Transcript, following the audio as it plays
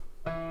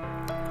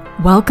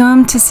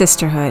Welcome to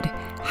Sisterhood,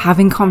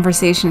 having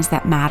conversations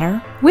that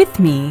matter with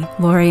me,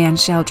 Lorianne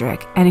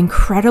Sheldrick, and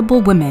incredible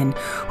women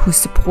who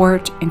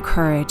support,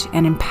 encourage,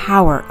 and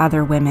empower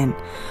other women.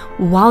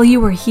 While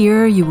you are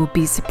here, you will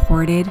be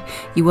supported.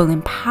 You will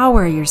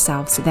empower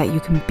yourself so that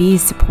you can be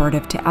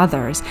supportive to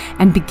others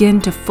and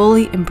begin to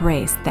fully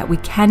embrace that we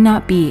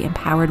cannot be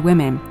empowered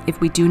women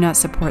if we do not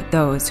support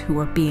those who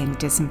are being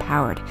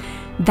disempowered.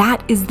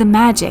 That is the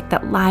magic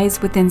that lies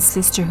within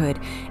sisterhood,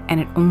 and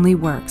it only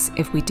works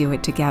if we do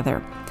it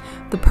together.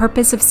 The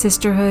purpose of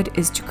sisterhood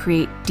is to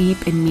create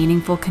deep and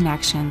meaningful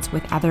connections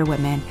with other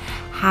women,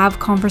 have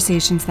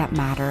conversations that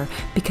matter,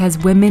 because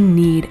women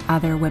need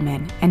other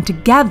women, and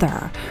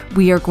together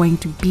we are going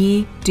to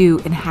be, do,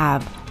 and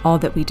have all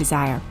that we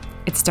desire.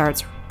 It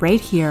starts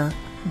right here,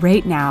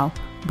 right now,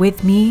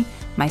 with me,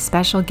 my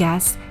special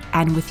guests,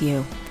 and with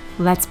you.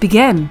 Let's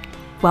begin.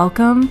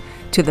 Welcome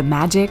to the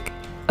magic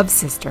of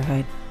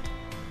sisterhood.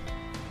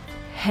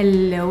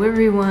 Hello,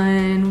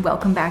 everyone.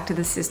 Welcome back to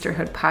the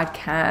Sisterhood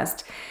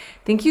Podcast.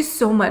 Thank you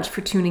so much for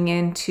tuning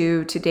in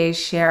to today's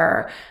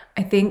share.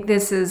 I think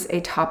this is a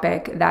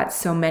topic that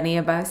so many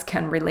of us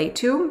can relate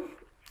to.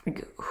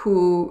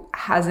 Who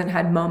hasn't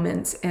had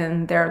moments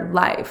in their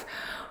life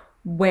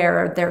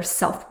where their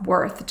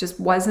self-worth just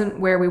wasn't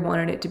where we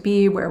wanted it to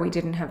be, where we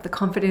didn't have the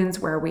confidence,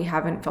 where we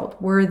haven't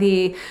felt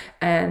worthy,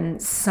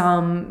 and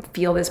some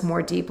feel this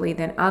more deeply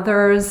than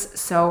others.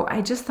 So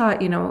I just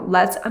thought,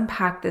 let's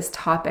unpack this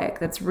topic.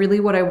 That's really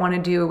what I want to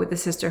do with the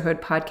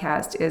Sisterhood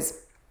Podcast, is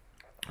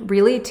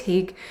really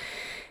take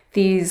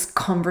these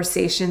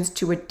conversations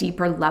to a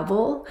deeper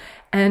level.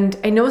 And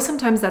I know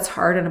sometimes that's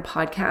hard in a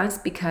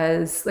podcast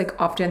because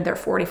often they're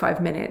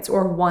 45 minutes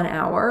or 1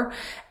 hour.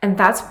 And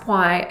that's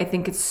why I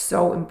think it's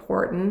so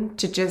important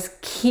to just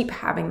keep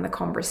having the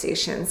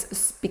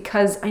conversations,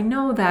 because I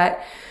know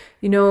that,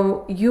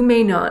 you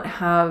may not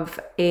have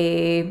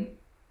a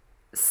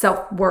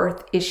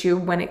self-worth issue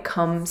when it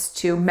comes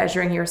to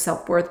measuring your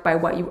self-worth by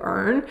what you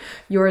earn.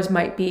 Yours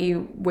might be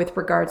with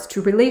regards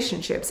to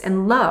relationships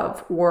and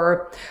love,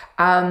 or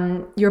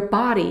your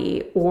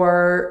body,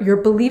 or your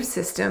belief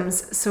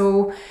systems.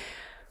 So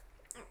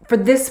for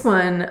this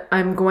one,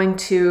 I'm going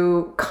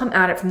to come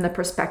at it from the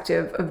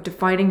perspective of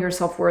defining your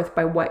self-worth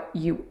by what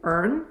you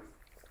earn.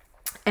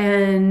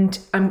 And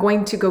I'm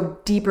going to go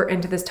deeper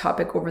into this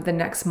topic over the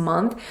next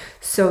month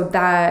so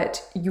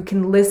that you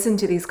can listen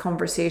to these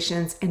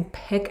conversations and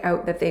pick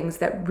out the things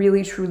that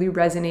really truly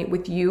resonate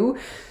with you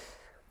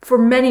for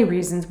many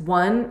reasons.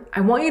 One, I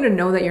want you to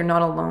know that you're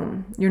not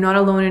alone. You're not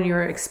alone in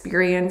your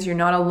experience. You're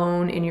not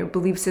alone in your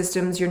belief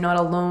systems. You're not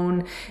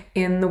alone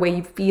in the way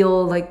you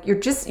feel.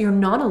 You're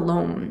not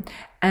alone.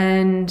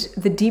 And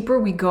the deeper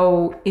we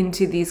go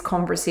into these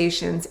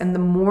conversations and the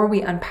more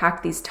we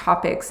unpack these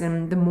topics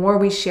and the more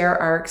we share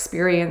our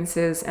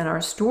experiences and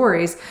our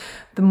stories,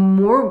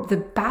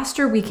 the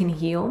faster we can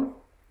heal,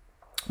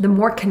 the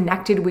more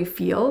connected we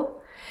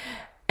feel,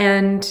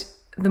 and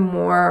the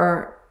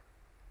more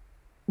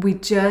we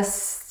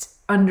just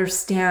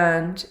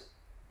understand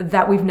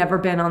that we've never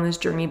been on this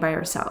journey by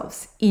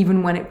ourselves,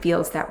 even when it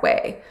feels that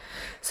way.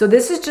 So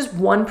this is just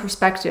one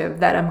perspective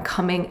that I'm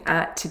coming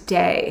at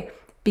today,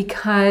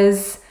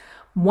 because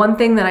one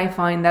thing that I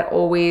find that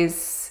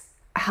always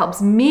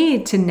helps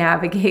me to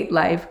navigate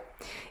life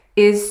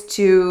is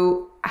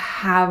to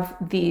have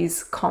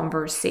these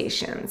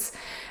conversations.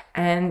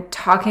 And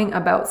talking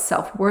about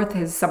self-worth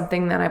is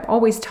something that I've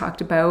always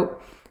talked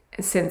about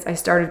since I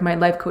started my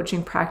life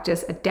coaching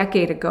practice a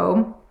decade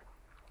ago.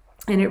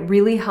 And it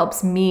really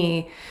helps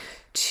me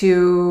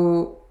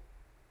to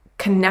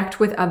connect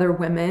with other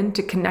women,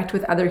 to connect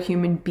with other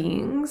human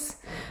beings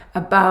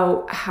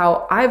about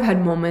how I've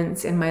had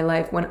moments in my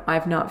life when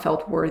I've not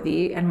felt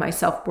worthy and my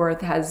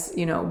self-worth has,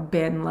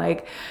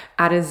 been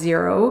at a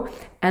zero.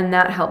 And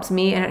that helps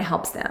me and it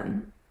helps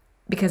them,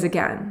 because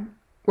again,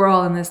 we're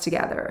all in this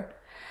together.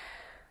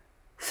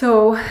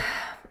 So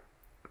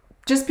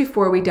just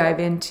before we dive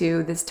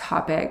into this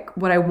topic,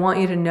 what I want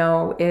you to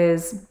know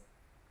is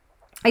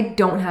I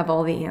don't have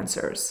all the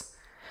answers.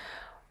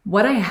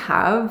 What I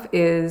have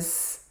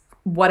is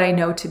what I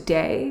know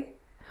today,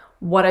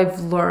 what I've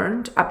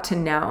learned up to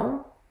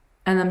now,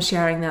 and I'm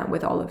sharing that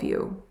with all of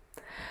you.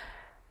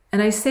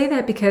 And I say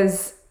that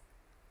because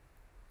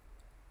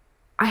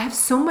I have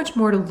so much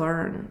more to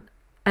learn.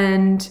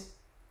 And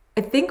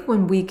I think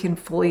when we can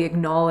fully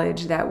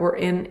acknowledge that we're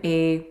in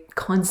a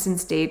constant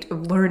state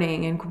of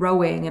learning and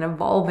growing and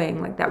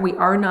evolving, that we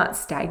are not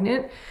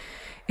stagnant,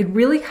 it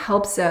really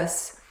helps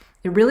us.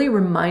 It really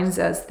reminds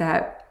us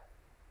that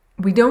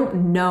we don't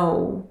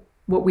know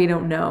what we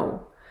don't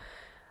know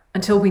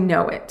until we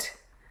know it.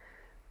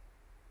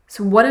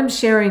 So what I'm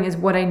sharing is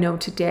what I know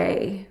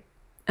today.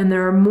 And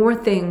there are more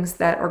things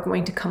that are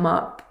going to come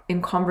up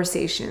in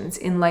conversations,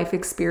 in life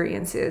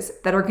experiences,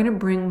 that are going to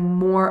bring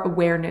more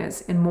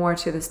awareness and more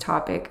to this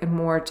topic and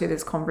more to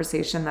this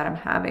conversation that I'm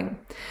having.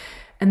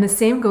 And the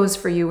same goes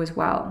for you as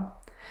well.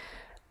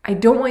 I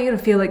don't want you to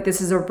feel like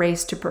this is a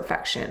race to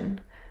perfection.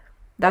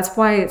 That's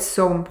why it's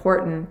so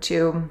important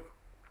to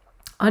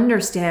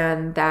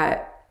understand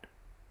that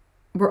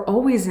we're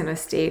always in a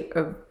state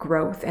of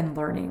growth and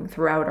learning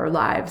throughout our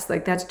lives.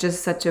 Like, that's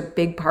just such a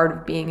big part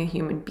of being a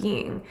human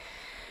being.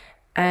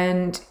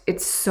 And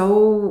it's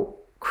so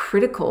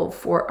critical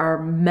for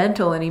our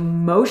mental and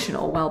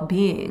emotional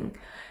well-being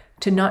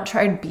to not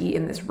try to be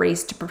in this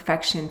race to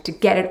perfection, to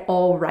get it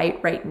all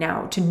right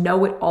now, to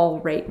know it all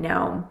right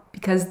now,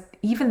 because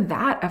even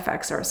that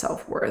affects our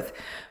self-worth.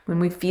 When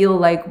we feel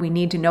like we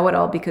need to know it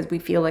all because we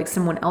feel like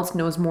someone else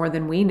knows more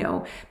than we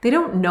know, they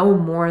don't know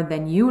more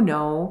than you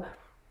know.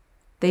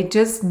 They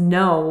just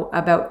know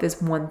about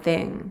this one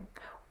thing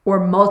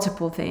or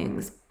multiple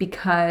things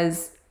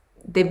because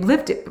they've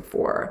lived it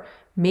before.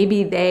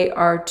 Maybe they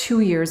are 2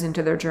 years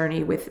into their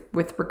journey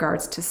with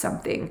regards to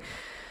something.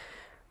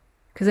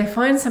 Because I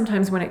find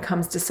sometimes when it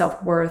comes to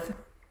self-worth,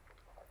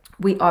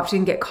 we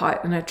often get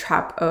caught in a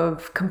trap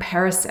of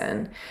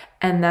comparison,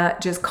 and that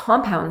just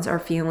compounds our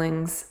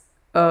feelings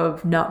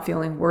of not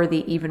feeling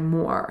worthy even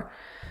more.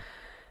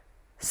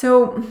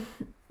 So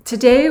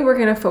today we're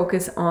going to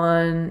focus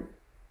on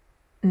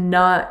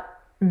not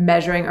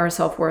measuring our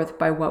self-worth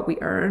by what we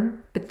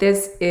earn, but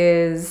this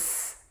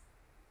is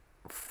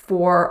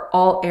for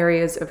all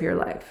areas of your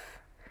life.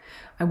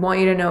 I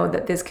want you to know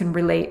that this can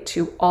relate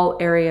to all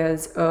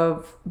areas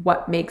of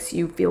what makes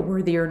you feel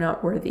worthy or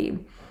not worthy.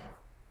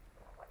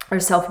 Our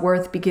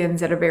self-worth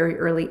begins at a very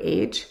early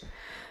age.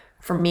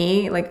 For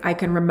me, like, I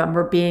can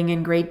remember being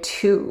in grade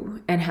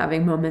 2 and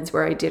having moments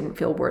where I didn't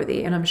feel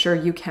worthy, and I'm sure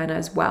you can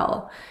as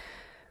well.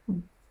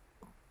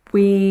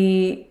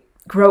 We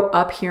grow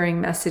up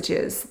hearing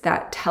messages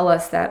that tell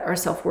us that our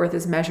self-worth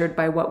is measured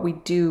by what we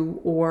do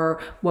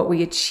or what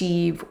we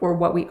achieve or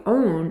what we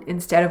own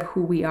instead of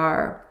who we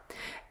are.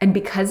 And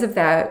because of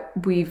that,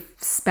 we've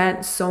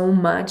spent so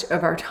much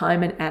of our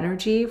time and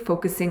energy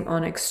focusing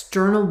on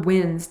external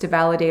wins to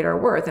validate our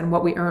worth, and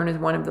what we earn is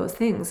one of those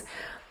things.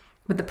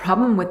 But the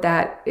problem with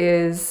that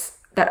is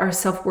that our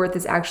self-worth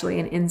is actually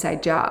an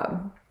inside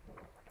job.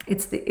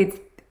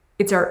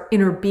 It's our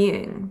inner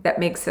being that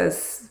makes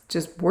us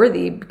just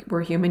worthy.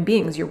 We're human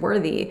beings, you're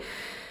worthy.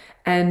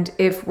 And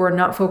if we're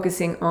not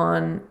focusing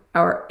on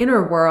our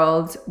inner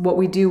world, what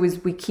we do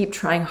is we keep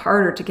trying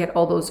harder to get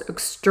all those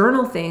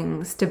external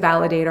things to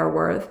validate our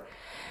worth.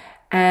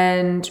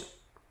 And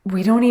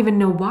we don't even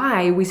know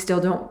why we still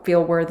don't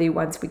feel worthy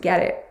once we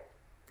get it.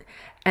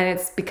 And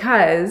it's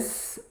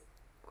because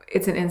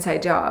it's an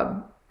inside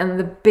job. And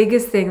the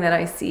biggest thing that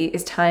I see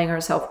is tying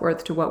our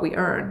self-worth to what we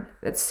earn.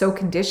 That's so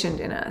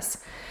conditioned in us,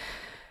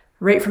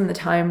 right from the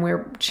time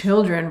we're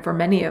children for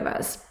many of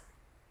us.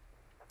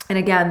 And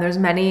again, there's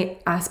many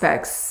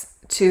aspects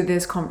to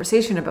this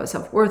conversation about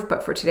self-worth,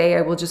 but for today,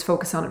 I will just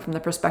focus on it from the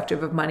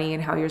perspective of money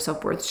and how your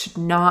self-worth should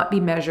not be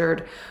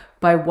measured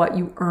by what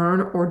you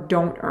earn or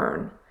don't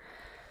earn.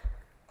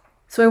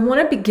 So I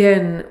want to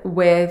begin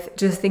with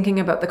just thinking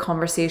about the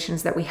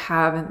conversations that we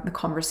have and the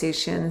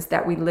conversations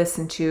that we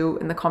listen to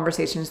and the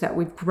conversations that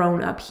we've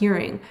grown up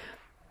hearing.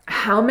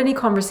 How many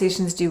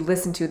conversations do you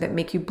listen to that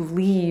make you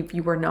believe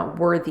you are not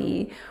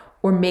worthy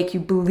or make you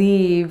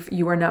believe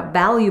you are not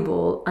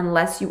valuable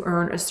unless you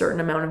earn a certain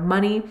amount of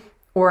money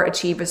or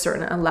achieve a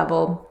certain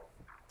level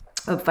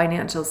of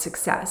financial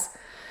success?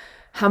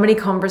 How many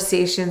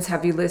conversations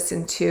have you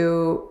listened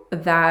to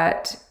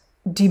that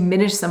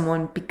diminish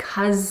someone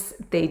because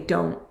they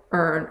don't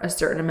earn a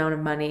certain amount of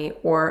money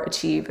or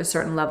achieve a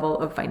certain level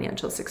of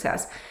financial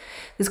success?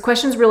 This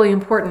question is really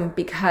important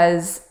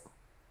because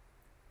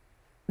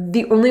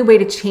the only way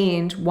to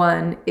change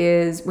one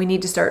is we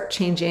need to start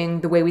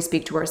changing the way we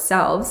speak to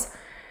ourselves,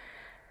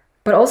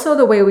 but also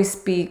the way we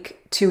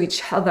speak to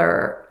each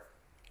other,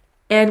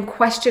 and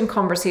question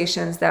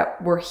conversations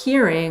that we're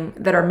hearing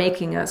that are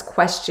making us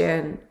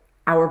question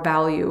our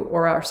value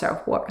or our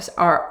self-worth.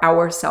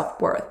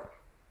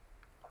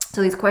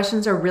 So these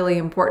questions are really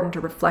important to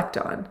reflect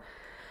on,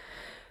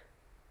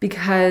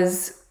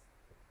 because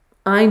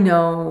I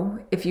know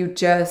if you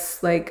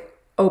just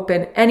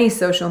open any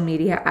social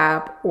media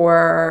app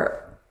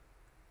or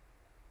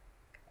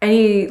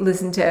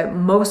listen to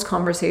most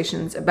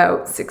conversations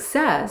about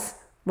success,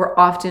 we're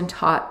often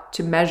taught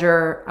to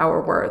measure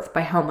our worth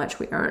by how much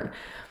we earn.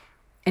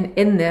 And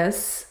in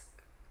this,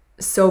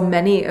 so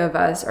many of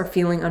us are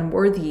feeling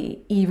unworthy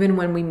even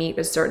when we meet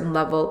a certain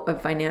level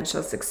of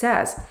financial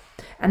success.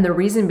 And the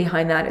reason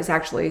behind that is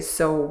actually it's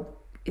so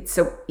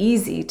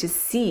easy to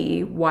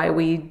see why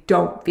we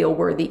don't feel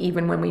worthy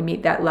even when we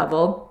meet that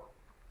level.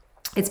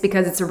 It's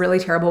because it's a really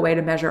terrible way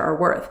to measure our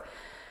worth.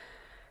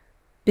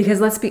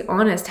 Because let's be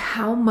honest,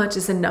 how much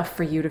is enough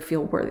for you to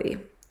feel worthy?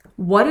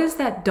 What is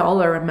that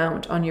dollar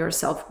amount on your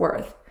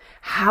self-worth?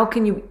 How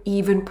can you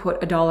even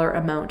put a dollar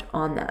amount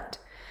on that?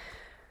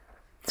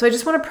 So I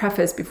just want to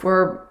preface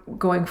before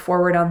going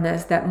forward on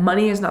this that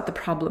money is not the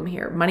problem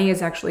here. Money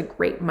is actually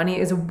great. Money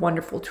is a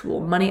wonderful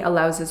tool. Money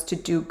allows us to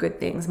do good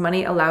things.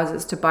 Money allows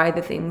us to buy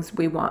the things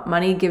we want.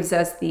 Money gives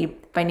us the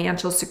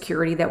financial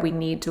security that we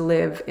need to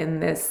live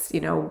in this,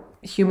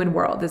 human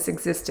world, this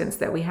existence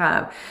that we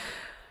have.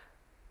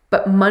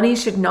 But money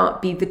should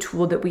not be the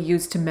tool that we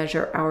use to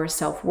measure our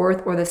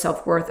self-worth or the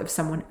self-worth of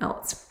someone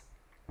else.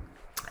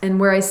 And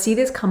where I see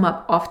this come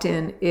up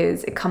often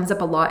is it comes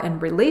up a lot in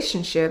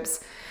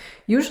relationships,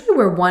 usually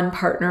where one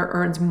partner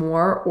earns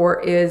more or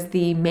is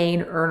the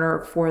main earner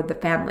for the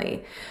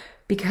family.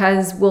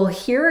 Because we'll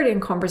hear it in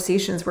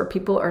conversations where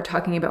people are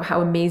talking about how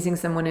amazing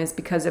someone is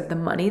because of the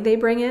money they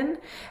bring in.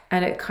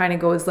 And it kind of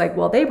goes like,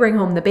 well, they bring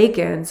home the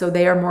bacon, so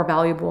they are more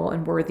valuable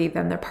and worthy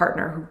than their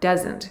partner who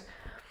doesn't.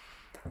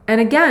 And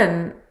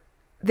again,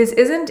 this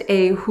isn't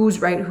a who's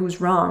right, who's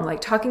wrong.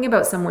 Like, talking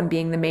about someone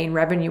being the main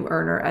revenue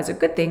earner as a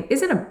good thing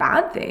isn't a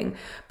bad thing.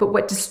 But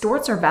what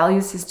distorts our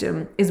value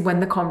system is when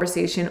the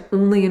conversation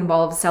only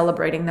involves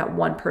celebrating that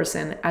one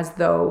person as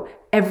though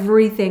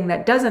everything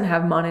that doesn't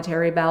have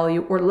monetary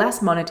value or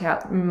less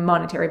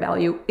monetary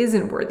value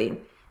isn't worthy.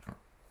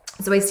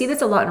 So I see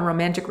this a lot in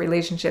romantic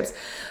relationships,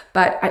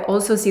 but I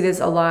also see this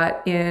a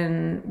lot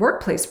in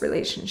workplace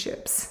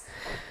relationships.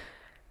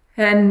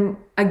 And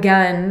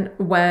again,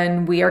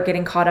 when we are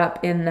getting caught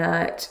up in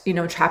that,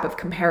 trap of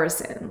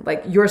comparison,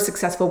 like you're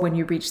successful when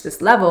you reach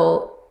this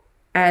level,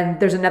 and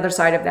there's another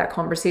side of that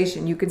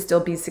conversation. You can still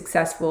be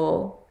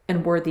successful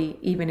and worthy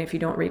even if you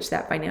don't reach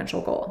that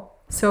financial goal.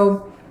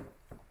 So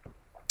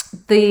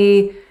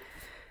the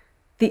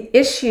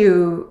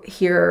issue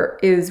here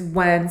is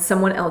when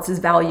someone else's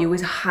value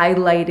is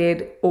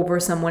highlighted over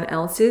someone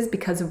else's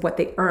because of what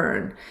they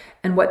earn.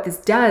 And what this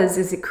does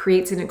is it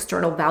creates an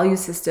external value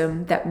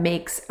system that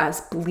makes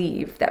us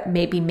believe, that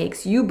maybe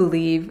makes you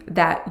believe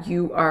that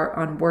you are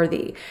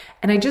unworthy.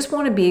 And I just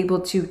want to be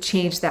able to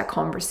change that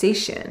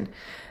conversation.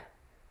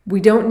 We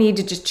don't need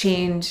to just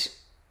change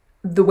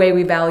the way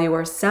we value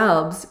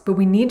ourselves, but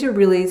we need to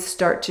really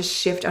start to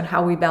shift on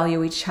how we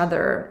value each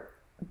other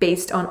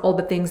based on all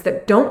the things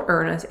that don't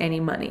earn us any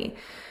money.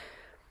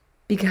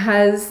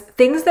 Because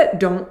things that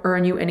don't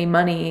earn you any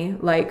money,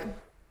 like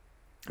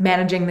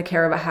managing the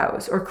care of a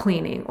house or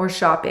cleaning or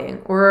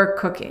shopping or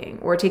cooking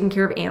or taking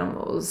care of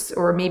animals,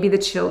 or maybe the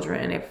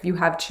children if you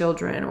have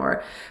children,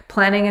 or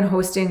planning and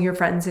hosting your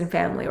friends and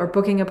family, or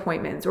booking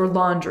appointments, or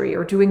laundry,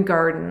 or doing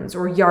gardens,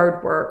 or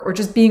yard work, or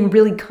just being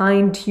really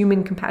kind,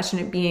 human,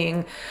 compassionate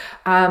being.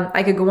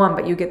 I could go on,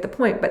 but you get the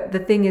point. But the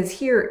thing is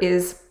here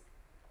is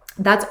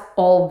that's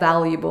all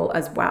valuable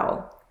as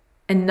well.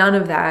 And none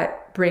of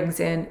that brings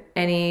in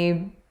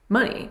any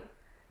money,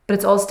 but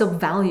it's all still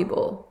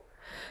valuable.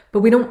 But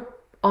we don't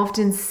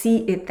often see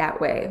it that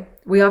way.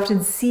 We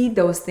often see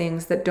those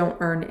things that don't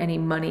earn any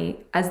money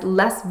as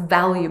less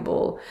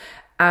valuable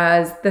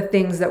as the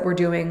things that we're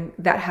doing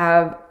that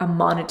have a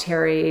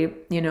monetary,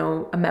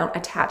 amount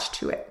attached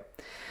to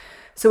it.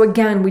 So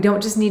again, we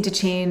don't just need to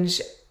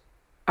change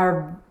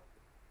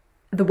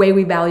the way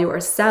we value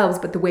ourselves,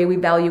 but the way we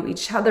value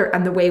each other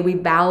and the way we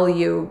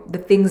value the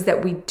things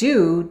that we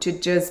do to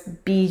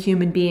just be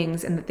human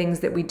beings, and the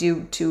things that we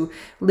do to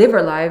live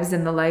our lives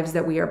and the lives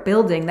that we are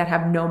building that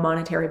have no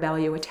monetary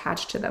value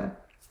attached to them.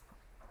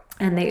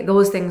 And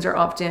those things are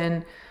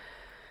often,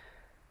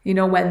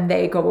 when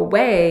they go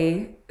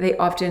away,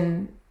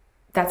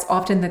 that's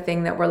often the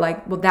thing that we're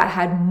like, well, that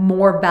had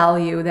more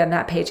value than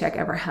that paycheck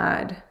ever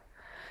had.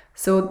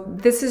 So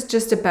this is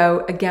just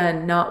about,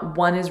 again, not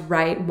one is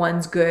right,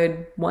 one's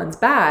good, one's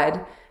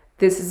bad.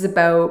 This is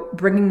about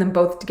bringing them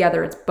both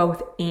together. It's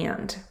both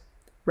and,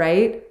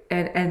 right?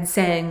 And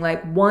saying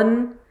like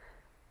one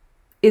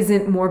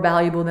isn't more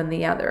valuable than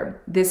the other.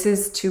 This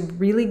is to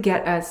really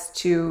get us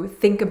to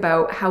think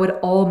about how it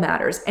all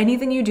matters.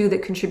 Anything you do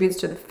that contributes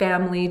to the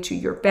family, to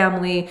your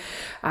family,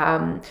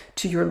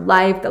 to your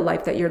life, the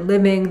life that you're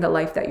living, the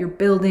life that you're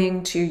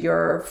building, to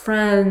your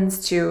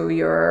friends,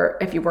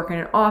 if you work in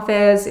an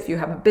office, if you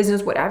have a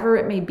business, whatever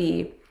it may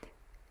be,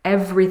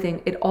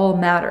 everything, it all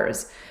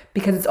matters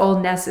because it's all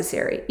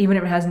necessary, even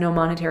if it has no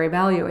monetary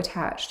value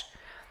attached.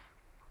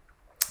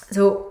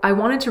 So I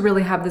wanted to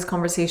really have this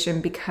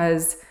conversation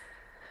because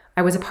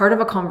I was a part of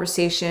a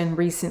conversation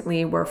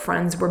recently where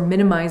friends were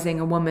minimizing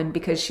a woman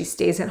because she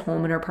stays at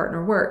home and her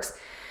partner works.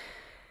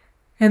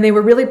 And they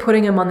were really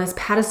putting him on this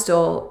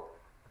pedestal.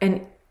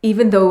 And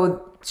even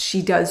though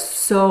she does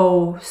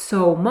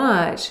so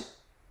much,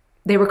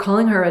 they were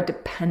calling her a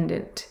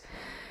dependent.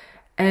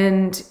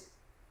 And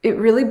it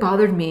really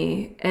bothered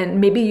me. And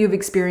maybe you've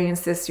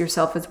experienced this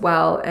yourself as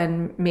well.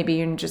 And maybe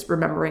you're just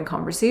remembering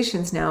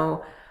conversations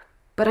now.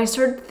 But I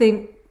started to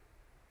think,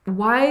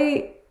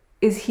 why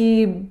is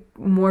he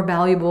more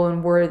valuable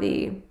and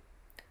worthy?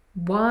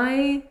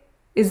 Why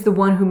is the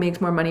one who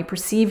makes more money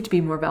perceived to be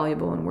more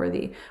valuable and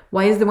worthy?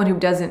 Why is the one who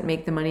doesn't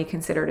make the money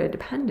considered a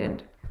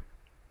dependent?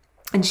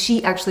 And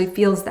she actually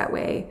feels that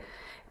way.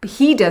 But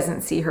he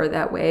doesn't see her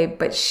that way,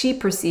 but she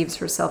perceives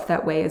herself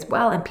that way as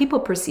well. And people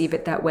perceive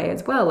it that way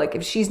as well. Like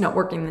if she's not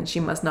working, then she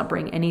must not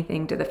bring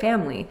anything to the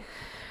family.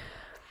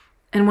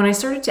 And when I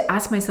started to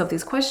ask myself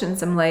these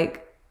questions, I'm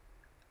like,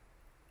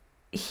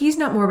 he's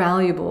not more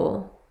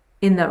valuable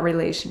in that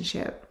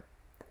relationship.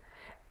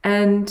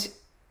 And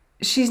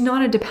she's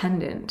not a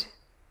dependent.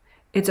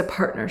 It's a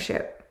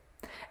partnership.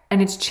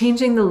 And it's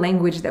changing the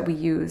language that we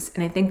use.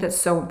 And I think that's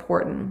so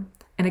important.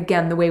 And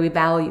again, the way we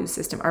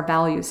our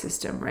value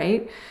system,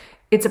 right?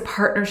 It's a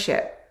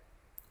partnership.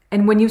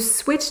 And when you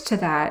switch to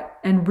that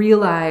and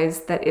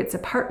realize that it's a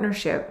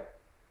partnership,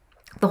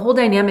 the whole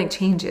dynamic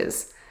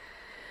changes.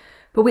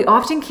 But we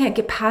often can't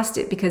get past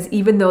it because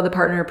even though the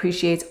partner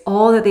appreciates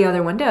all that the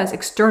other one does,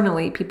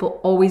 externally, people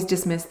always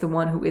dismiss the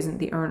one who isn't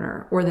the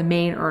earner or the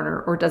main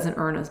earner or doesn't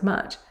earn as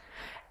much.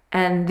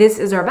 And this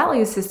is our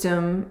value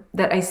system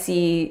that I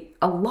see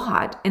a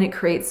lot, and it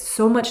creates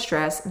so much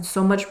stress and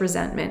so much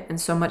resentment and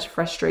so much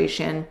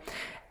frustration,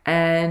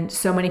 and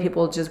so many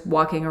people just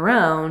walking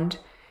around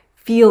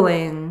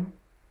feeling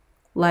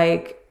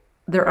like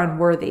they're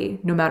unworthy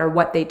no matter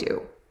what they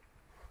do.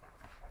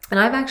 And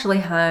I've actually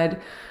had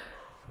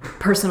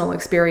personal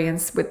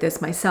experience with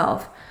this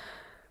myself.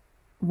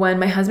 When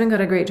my husband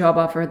got a great job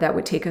offer that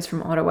would take us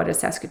from Ottawa to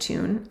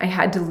Saskatoon, I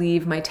had to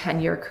leave my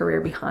 10-year career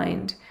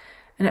behind.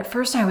 And at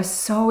first I was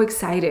so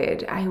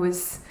excited. I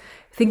was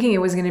thinking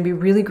it was going to be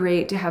really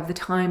great to have the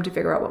time to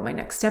figure out what my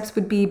next steps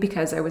would be,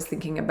 because I was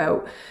thinking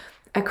about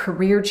a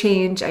career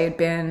change. I had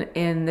been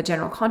in the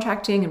general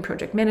contracting and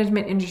project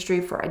management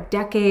industry for a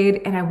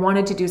decade, and I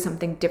wanted to do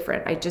something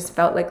different. I just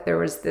felt like there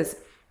was this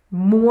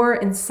more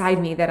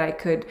inside me that I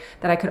could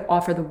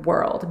offer the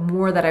world,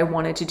 more that I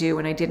wanted to do,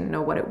 and I didn't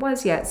know what it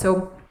was yet.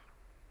 So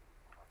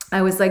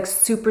I was like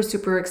super,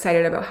 super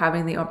excited about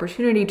having the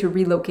opportunity to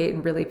relocate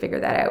and really figure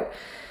that out.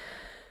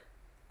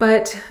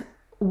 But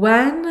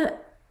when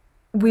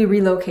we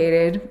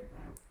relocated,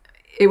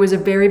 it was a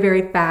very,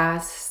 very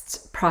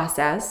fast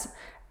process,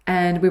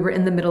 and we were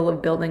in the middle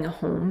of building a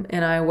home,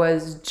 and I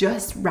was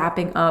just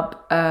wrapping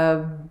up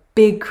a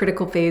big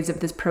critical phase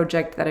of this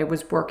project that I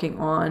was working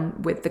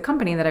on with the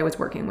company that I was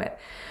working with.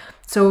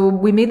 So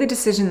we made the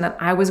decision that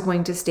I was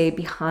going to stay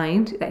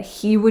behind, that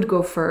he would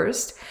go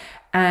first,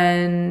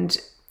 and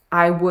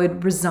I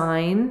would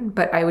resign,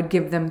 but I would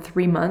give them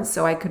 3 months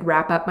so I could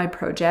wrap up my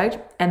project.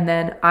 And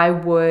then I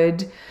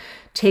would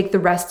take the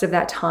rest of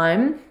that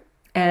time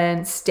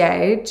and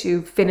stay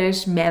to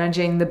finish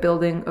managing the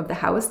building of the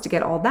house, to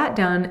get all that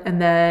done,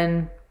 and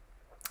then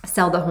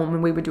sell the home,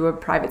 and we would do a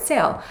private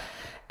sale.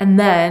 And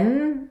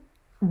then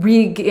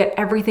get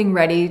everything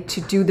ready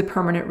to do the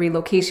permanent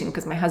relocation,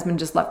 because my husband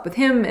just left with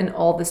him and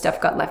all the stuff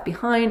got left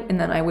behind,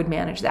 and then I would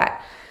manage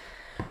that.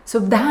 So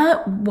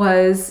that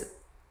was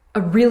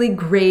a really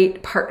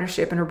great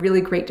partnership and a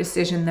really great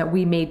decision that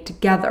we made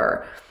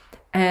together.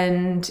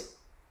 And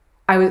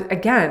I was,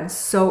 again,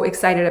 so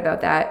excited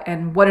about that,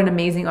 and what an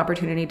amazing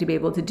opportunity to be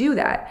able to do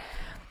that.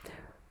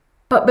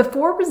 But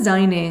before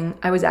resigning,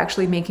 I was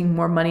actually making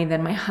more money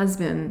than my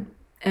husband.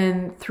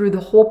 And through the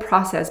whole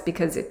process,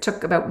 because it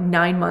took about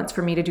 9 months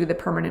for me to do the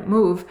permanent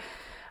move,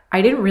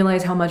 I didn't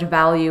realize how much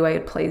value I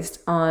had placed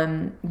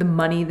on the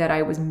money that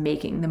I was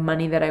making, the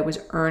money that I was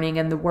earning,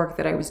 and the work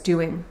that I was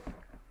doing.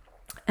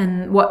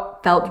 And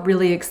what felt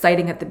really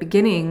exciting at the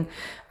beginning,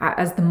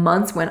 as the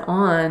months went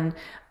on,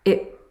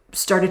 it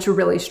started to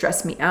really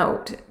stress me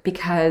out,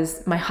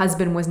 because my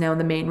husband was now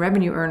the main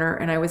revenue earner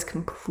and I was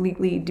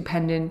completely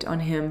dependent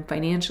on him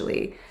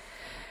financially.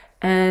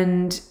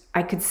 And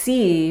I could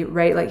see,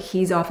 right, like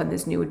he's off on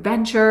this new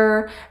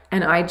adventure,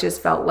 and I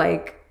just felt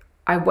like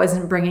I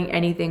wasn't bringing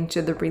anything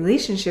to the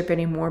relationship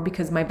anymore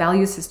because my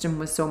value system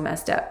was so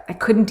messed up. I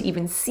couldn't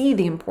even see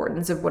the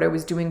importance of what I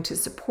was doing to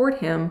support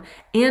him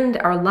and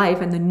our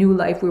life and the new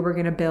life we were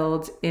going to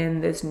build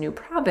in this new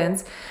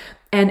province,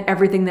 and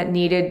everything that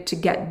needed to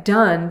get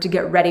done to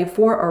get ready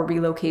for our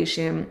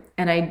relocation.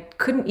 And I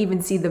couldn't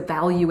even see the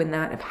value in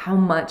that, of how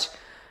much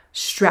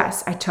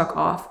stress I took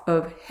off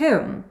of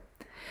him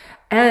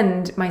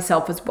and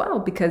myself as well,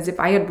 because if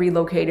I had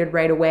relocated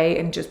right away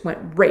and just went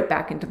right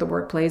back into the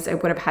workplace, I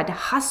would have had to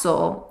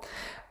hustle,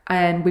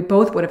 and we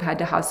both would have had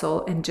to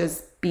hustle and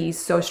just be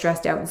so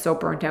stressed out and so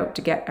burnt out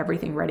to get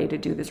everything ready to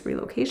do this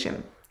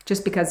relocation,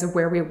 just because of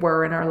where we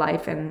were in our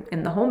life and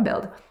in the home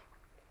build.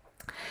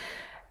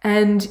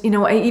 And,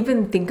 I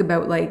even think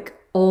about like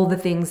all the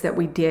things that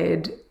we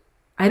did.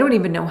 I don't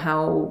even know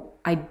how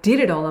I did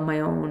it all on my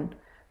own.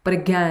 But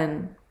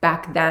again,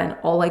 back then,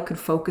 all I could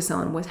focus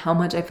on was how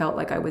much I felt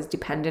like I was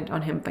dependent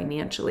on him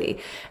financially.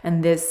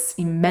 And this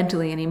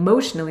mentally and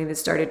emotionally, this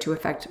started to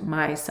affect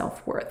my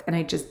self-worth. And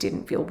I just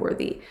didn't feel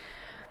worthy.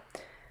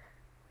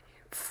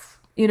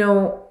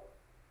 It's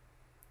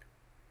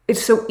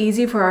so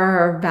easy for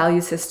our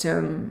value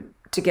system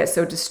to get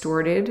so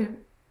distorted.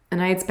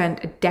 And I had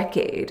spent a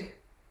decade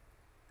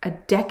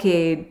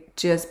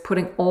just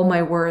putting all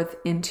my worth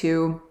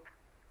into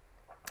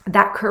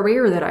that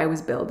career that I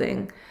was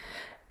building.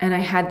 And I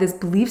had this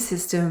belief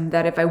system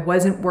that if I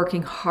wasn't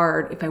working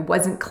hard, if I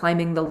wasn't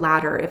climbing the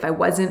ladder, if I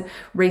wasn't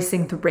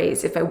racing the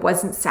race, if I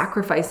wasn't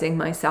sacrificing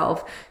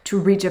myself to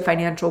reach a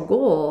financial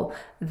goal,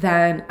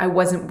 then I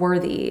wasn't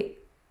worthy.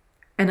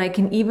 And I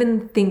can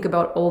even think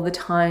about all the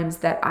times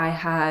that I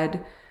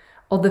had,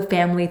 all the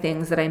family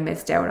things that I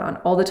missed out on,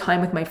 all the time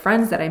with my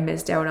friends that I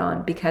missed out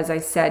on, because I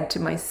said to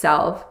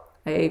myself,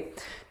 I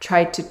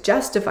tried to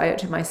justify it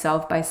to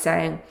myself by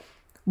saying,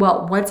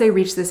 well, once I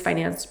reach this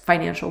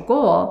financial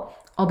goal,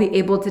 I'll be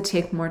able to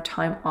take more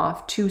time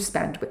off to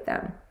spend with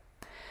them.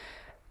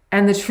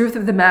 And the truth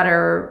of the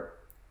matter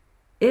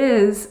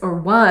is, or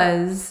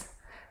was,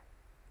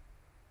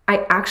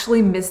 I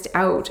actually missed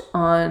out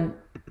on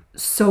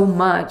so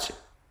much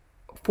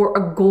for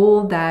a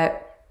goal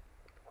that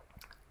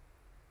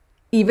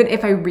even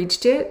if I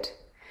reached it,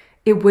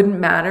 it wouldn't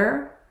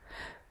matter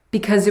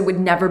because it would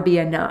never be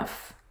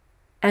enough.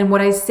 And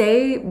what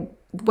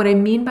I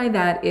mean by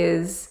that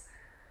is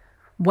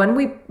when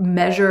we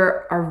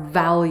measure our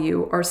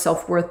value, our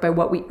self-worth by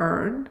what we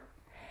earn,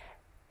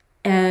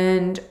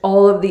 and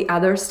all of the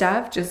other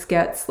stuff just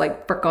gets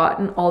like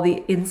forgotten, all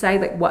the inside,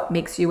 like what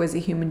makes you as a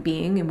human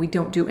being, and we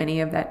don't do any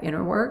of that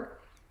inner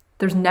work,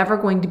 there's never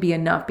going to be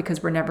enough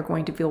because we're never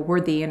going to feel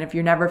worthy. And if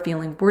you're never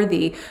feeling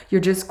worthy, you're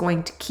just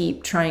going to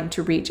keep trying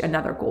to reach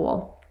another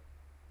goal.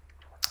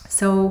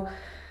 So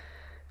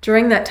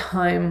during that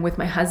time with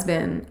my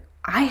husband,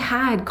 I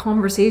had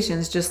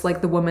conversations just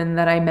like the woman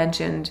that I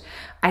mentioned.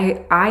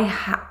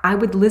 I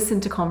would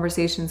listen to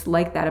conversations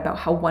like that about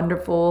how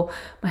wonderful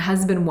my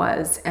husband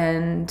was,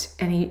 and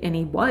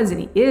he was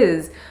and he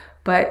is,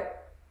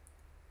 but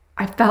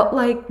I felt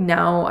like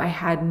now I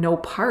had no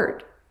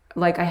part,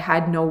 like I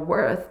had no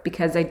worth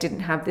because I didn't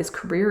have this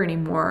career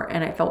anymore,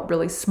 and I felt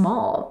really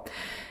small.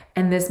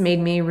 And this made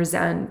me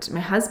resent my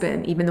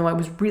husband, even though I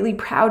was really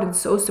proud and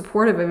so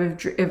supportive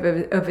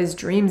of his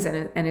dreams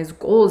and his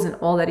goals and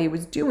all that he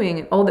was doing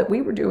and all that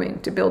we were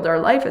doing to build our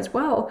life as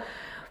well.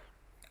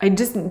 I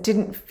just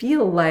didn't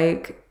feel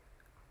like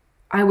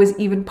I was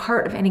even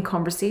part of any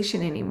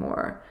conversation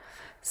anymore.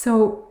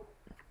 So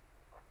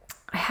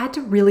I had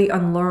to really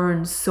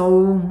unlearn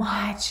so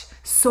much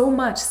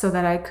so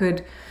that I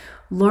could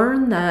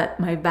learn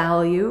that my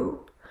value,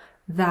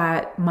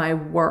 that my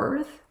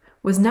worth,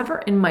 was never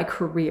in my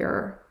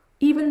career,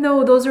 even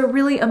though those are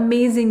really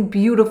amazing,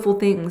 beautiful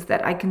things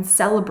that I can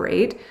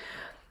celebrate.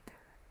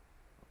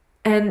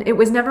 And it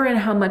was never in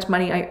how much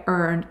money I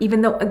earned,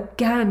 even though,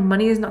 again,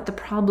 money is not the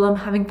problem.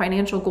 Having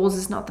financial goals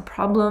is not the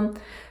problem,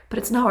 but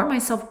it's not where my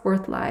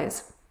self-worth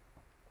lies.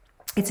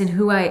 It's in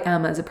who I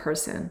am as a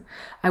person.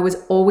 I was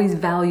always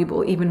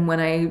valuable even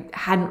when I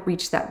hadn't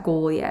reached that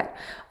goal yet.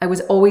 I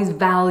was always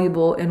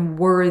valuable and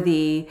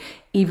worthy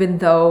even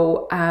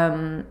though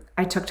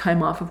I took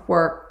time off of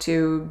work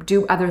to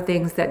do other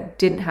things that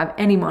didn't have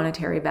any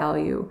monetary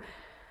value.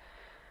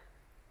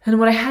 And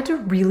what I had to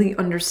really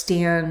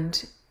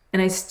understand,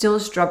 and I still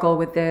struggle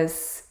with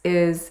this,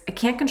 is I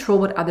can't control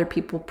what other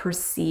people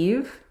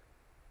perceive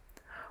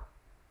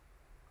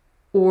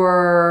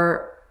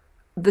or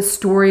the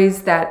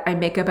stories that I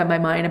make up in my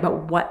mind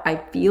about what I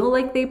feel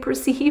like they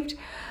perceived,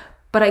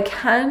 but I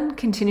can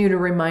continue to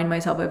remind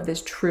myself of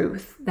this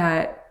truth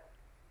that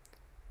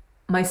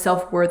my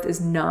self-worth is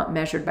not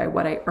measured by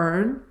what I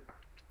earn,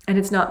 and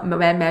it's not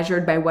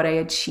measured by what I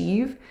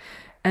achieve,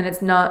 and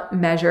it's not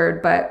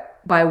measured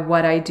by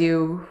what I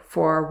do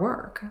for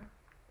work.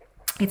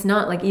 It's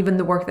not like even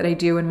the work that I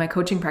do in my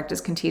coaching practice,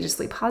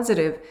 Contagiously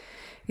Positive.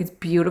 It's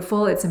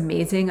beautiful. It's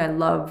amazing. I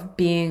love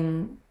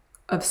being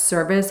of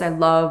service. I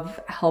love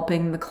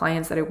helping the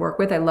clients that I work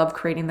with. I love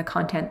creating the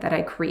content that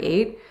I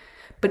create.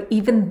 But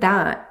even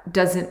that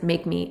doesn't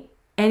make me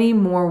any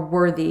more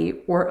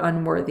worthy or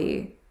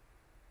unworthy.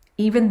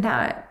 Even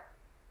that.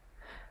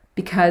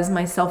 Because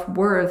my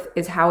self-worth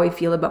is how I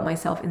feel about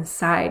myself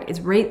inside. It's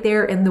right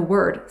there in the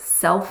word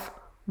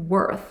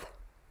self-worth.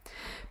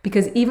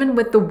 Because even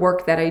with the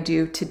work that I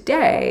do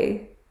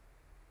today,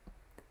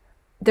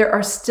 there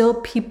are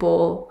still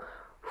people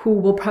who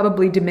will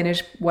probably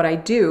diminish what I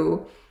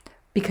do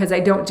because I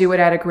don't do it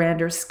at a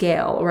grander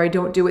scale, or I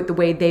don't do it the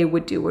way they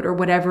would do it, or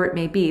whatever it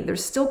may be.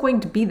 There's still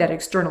going to be that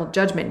external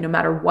judgment. No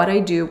matter what I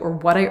do or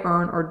what I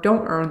earn or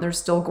don't earn, there's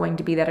still going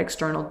to be that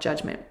external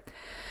judgment.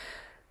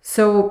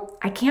 So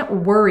I can't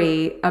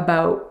worry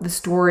about the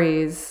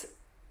stories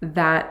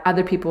that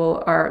other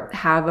people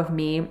have of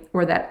me,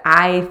 or that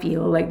I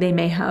feel like they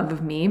may have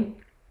of me.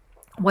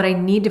 What I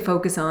need to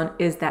focus on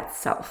is that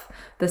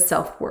the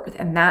self-worth.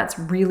 And that's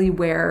really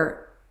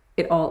where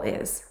it all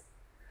is.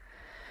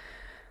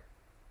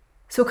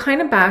 So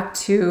kind of back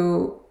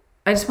to,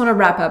 I just want to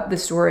wrap up the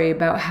story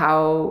about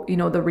how,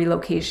 the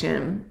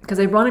relocation,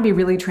 because I want to be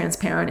really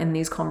transparent in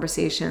these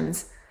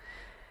conversations.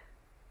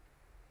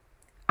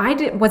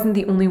 I wasn't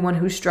the only one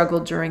who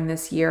struggled during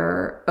this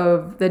year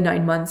of the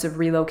 9 months of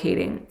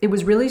relocating. It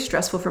was really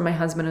stressful for my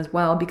husband as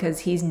well, because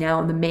he's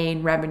now the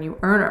main revenue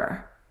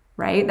earner,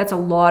 right? That's a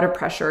lot of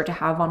pressure to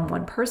have on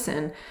one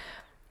person.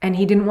 And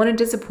he didn't want to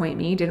disappoint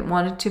me, didn't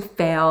want it to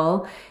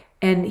fail.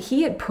 And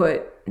he had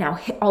now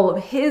all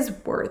of his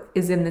worth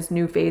is in this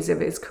new phase of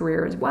his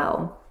career as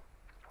well,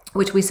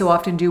 which we so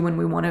often do when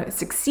we want to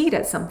succeed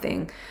at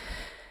something.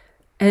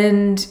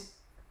 And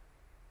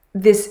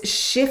this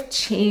shift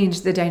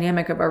changed the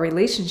dynamic of our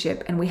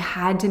relationship, and we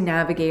had to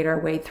navigate our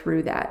way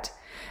through that.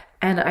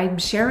 And I'm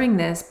sharing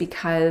this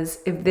because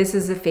if this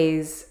is a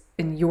phase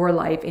in your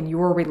life, in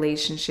your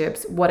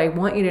relationships, what I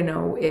want you to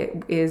know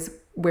is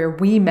where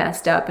we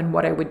messed up and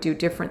what I would do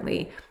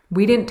differently.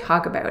 We didn't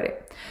talk about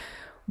it.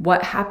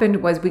 What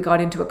happened was we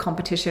got into a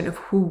competition of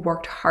who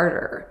worked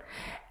harder.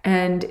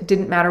 And it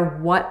didn't matter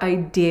what I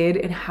did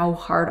and how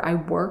hard I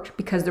worked,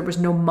 because there was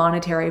no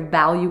monetary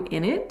value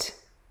in it.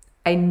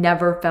 I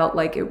never felt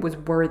like it was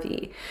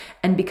worthy.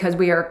 And because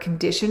we are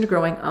conditioned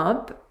growing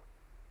up,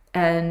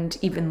 and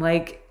even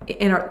like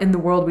in the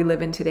world we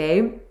live in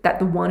today, that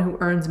the one who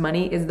earns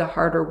money is the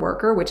harder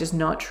worker, which is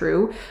not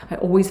true. I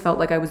always felt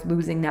like I was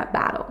losing that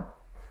battle.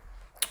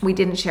 We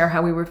didn't share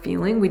how we were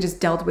feeling. We just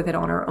dealt with it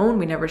on our own.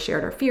 We never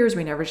shared our fears.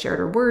 We never shared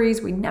our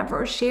worries. We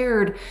never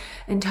shared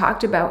and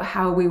talked about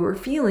how we were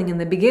feeling in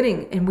the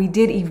beginning. And we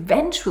did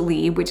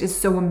eventually, which is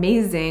so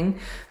amazing.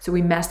 So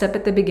we messed up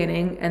at the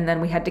beginning, and then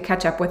we had to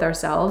catch up with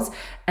ourselves,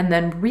 and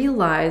then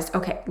realized,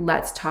 okay,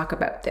 let's talk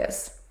about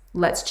this.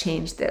 Let's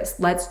change this.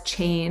 Let's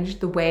change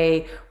the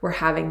way we're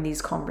having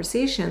these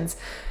conversations.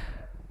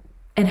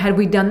 And had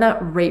we done that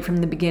right from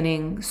the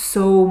beginning,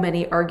 so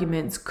many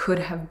arguments could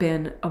have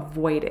been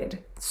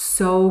avoided.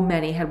 So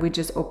many, had we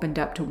just opened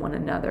up to one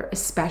another,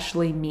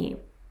 especially me.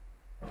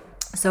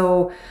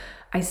 So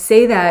I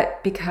say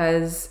that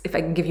because if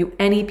I can give you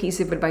any piece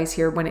of advice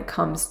here when it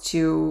comes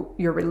to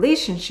your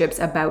relationships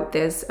about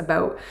this,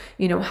 about,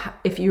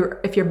 if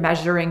you're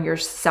measuring your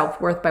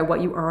self-worth by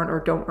what you earn or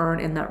don't earn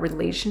in that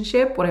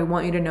relationship, what I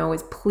want you to know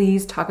is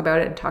please talk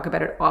about it, and talk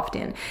about it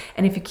often.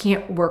 And if you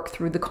can't work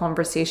through the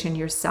conversation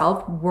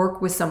yourself,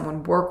 work with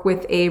someone, work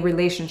with a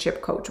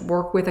relationship coach,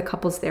 work with a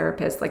couples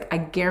therapist. Like, I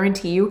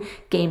guarantee you,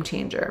 game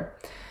changer.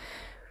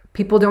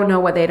 People don't know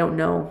what they don't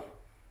know.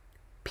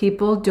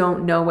 People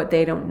don't know what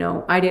they don't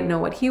know. I didn't know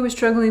what he was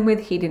struggling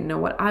with. He didn't know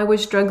what I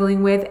was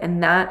struggling with.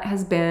 And that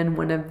has been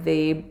one of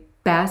the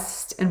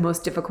best and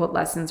most difficult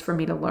lessons for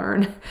me to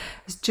learn,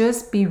 is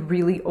just be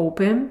really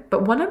open.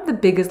 But one of the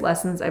biggest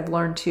lessons I've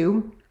learned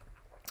too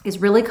is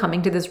really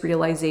coming to this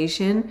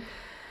realization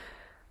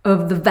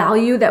of the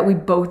value that we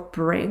both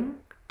bring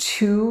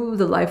to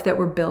the life that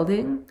we're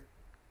building,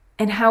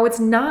 and how it's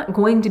not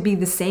going to be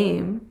the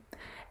same.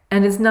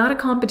 And it's not a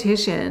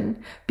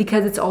competition,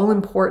 because it's all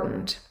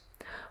important.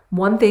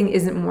 One thing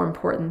isn't more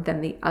important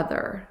than the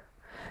other.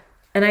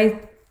 And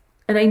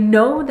I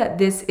know that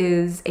this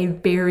is a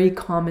very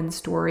common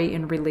story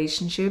in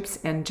relationships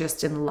and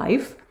just in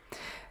life,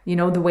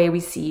 the way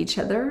we see each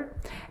other.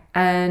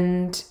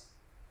 And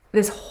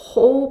this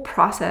whole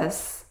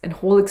process and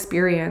whole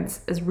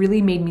experience has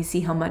really made me see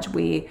how much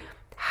we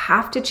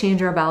have to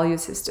change our value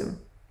system.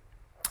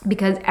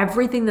 Because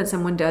everything that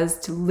someone does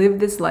to live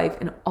this life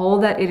and all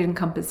that it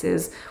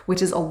encompasses,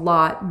 which is a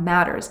lot,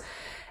 matters.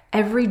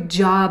 Every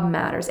job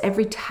matters.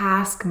 Every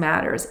task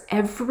matters.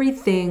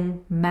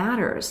 Everything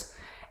matters.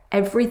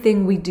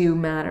 Everything we do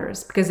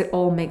matters, because it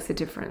all makes a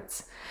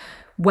difference.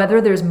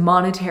 Whether there's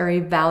monetary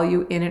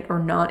value in it or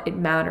not, it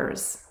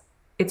matters.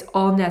 It's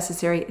all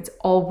necessary. It's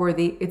all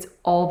worthy. It's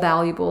all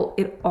valuable.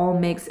 It all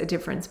makes a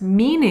difference.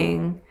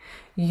 Meaning,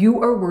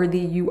 you are worthy.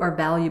 You are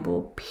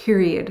valuable,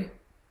 period.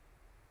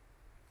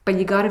 But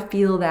you got to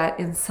feel that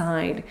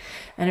inside.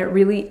 And it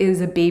really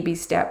is a baby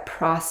step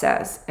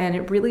process. And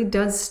it really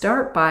does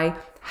start by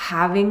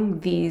having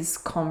these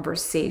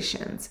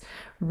conversations,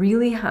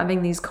 really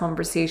having these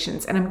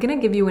conversations. And I'm going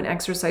to give you an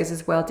exercise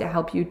as well to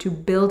help you to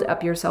build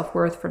up your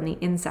self-worth from the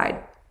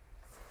inside.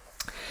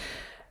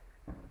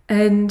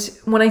 And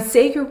when I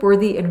say you're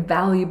worthy and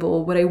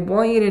valuable, what I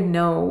want you to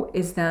know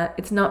is that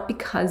it's not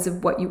because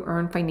of what you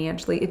earn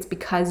financially. It's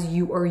because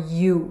you are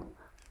you.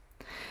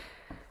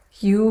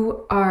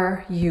 You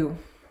are you.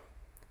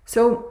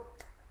 So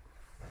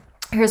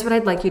here's what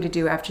I'd like you to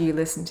do after you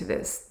listen to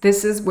this.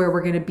 This is where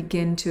we're going to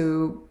begin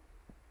to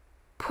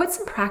put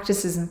some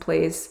practices in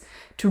place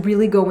to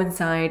really go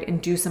inside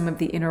and do some of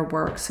the inner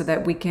work, so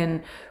that we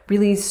can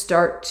really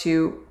start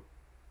to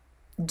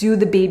do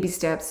the baby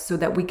steps so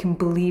that we can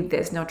believe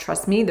this. Now,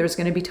 trust me, there's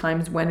going to be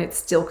times when it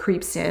still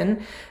creeps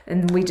in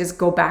and we just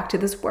go back to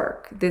this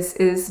work. This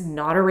is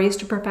not a race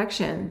to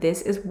perfection.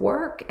 This is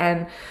work.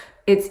 And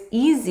it's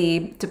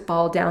easy to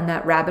fall down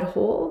that rabbit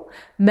hole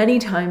many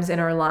times in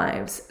our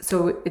lives.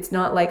 So it's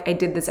not like I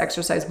did this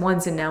exercise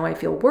once and now I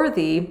feel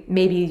worthy.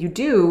 Maybe you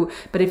do,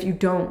 but if you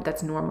don't,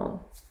 that's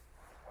normal.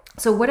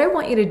 So what I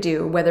want you to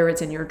do, whether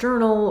it's in your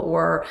journal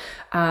or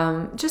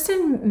just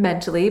in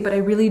mentally, but I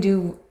really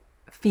do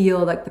feel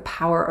like the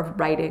power of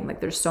writing, like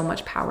there's so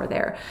much power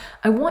there.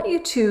 I want you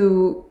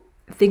to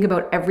think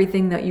about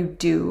everything that you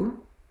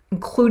do,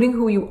 including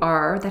who you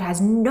are, that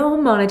has no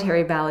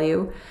monetary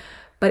value,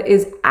 but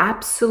is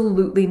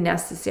absolutely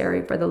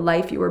necessary for the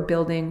life you are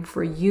building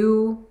for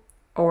you,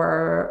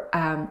 or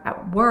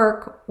at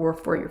work, or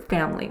for your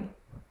family.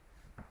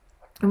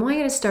 I want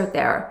you to start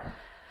there.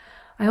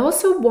 I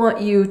also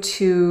want you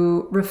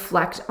to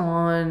reflect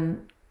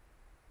on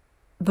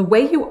the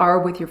way you are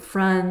with your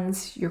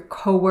friends, your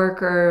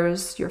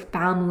coworkers, your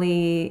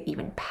family,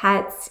 even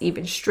pets,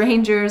 even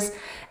strangers,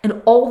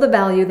 and all the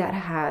value that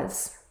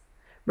has.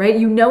 Right?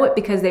 You know it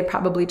because they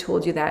probably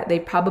told you that. A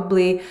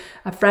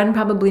friend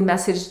probably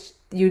messaged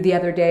you the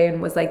other day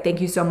and was like,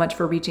 thank you so much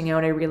for reaching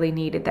out. I really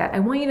needed that. I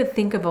want you to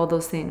think of all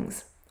those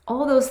things,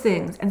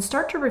 and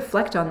start to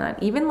reflect on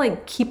that. Even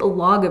like keep a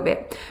log of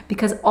it,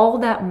 because all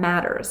that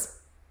matters.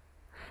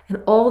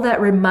 And all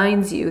that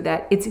reminds you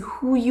that it's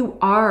who you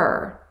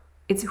are.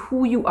 It's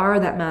who you are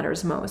that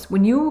matters most.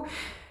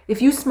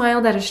 If you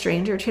smiled at a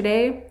stranger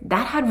today,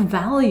 that had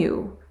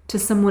value to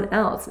someone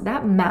else.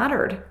 That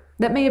mattered.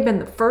 That may have been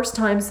the first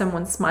time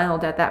someone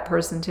smiled at that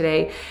person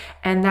today.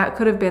 And that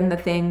could have been the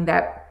thing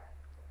that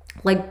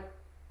like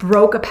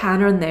broke a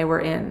pattern they were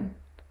in.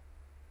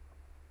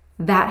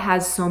 That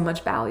has so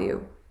much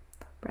value,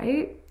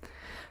 right?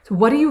 So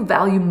what do you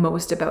value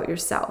most about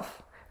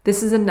yourself?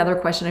 This is another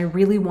question I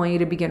really want you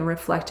to begin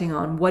reflecting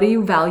on. What do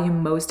you value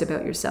most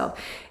about yourself?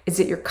 Is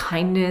it your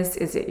kindness?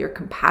 Is it your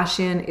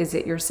compassion? Is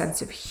it your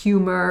sense of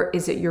humor?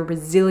 Is it your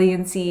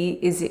resiliency?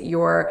 Is it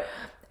your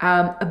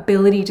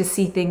ability to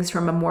see things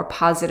from a more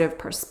positive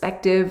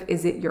perspective?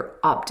 Is it your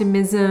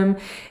optimism?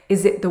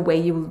 Is it the way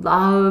you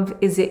love?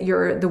 Is it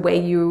the way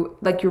you're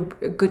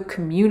a good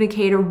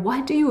communicator?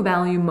 What do you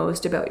value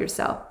most about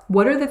yourself?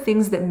 What are the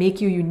things that make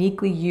you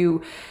uniquely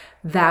you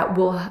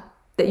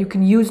that you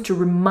can use to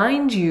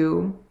remind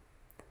you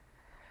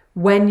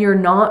when you're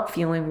not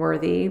feeling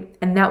worthy,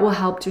 and that will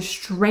help to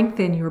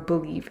strengthen your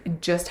belief in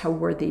just how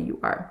worthy you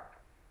are?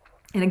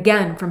 And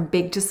again, from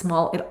big to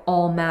small, it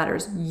all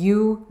matters.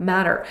 You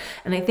matter.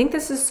 And I think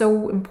this is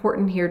so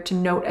important here to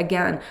note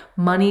again,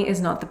 money is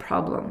not the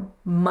problem.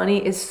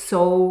 Money is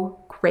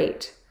so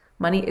great.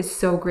 Money is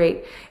so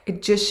great.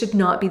 It just should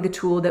not be the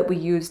tool that we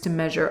use to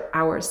measure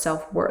our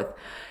self-worth.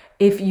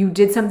 If you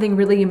did something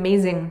really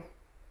amazing,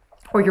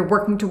 or you're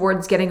working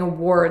towards getting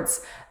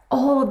awards,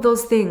 all of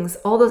those things,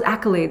 all those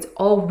accolades,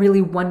 all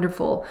really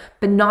wonderful,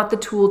 but not the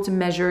tool to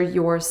measure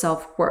your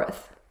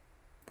self-worth.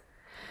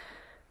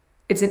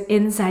 It's an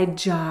inside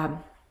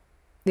job.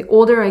 The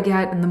older I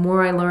get and the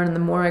more I learn and the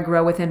more I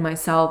grow within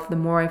myself, the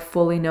more I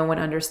fully know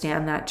and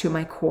understand that to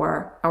my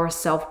core. Our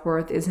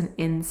self-worth is an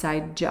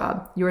inside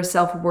job. Your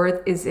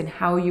self-worth is in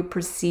how you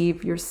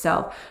perceive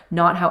yourself,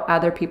 not how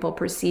other people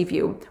perceive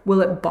you. Will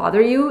it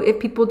bother you if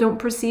people don't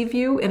perceive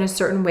you in a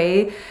certain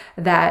way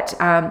that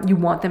you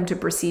want them to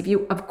perceive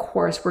you? Of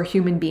course, we're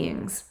human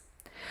beings.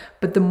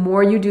 But the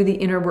more you do the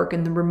inner work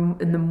and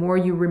the more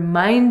you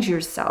remind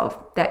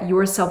yourself that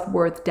your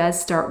self-worth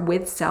does start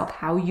with self,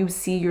 how you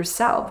see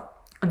yourself,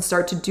 and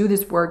start to do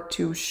this work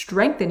to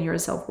strengthen your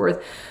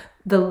self-worth,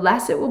 the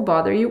less it will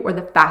bother you or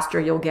the faster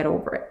you'll get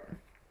over it.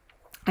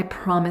 I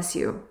promise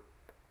you.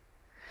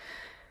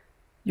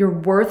 Your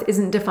worth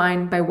isn't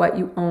defined by what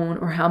you own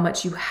or how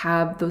much you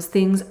have. Those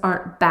things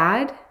aren't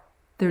bad.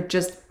 They're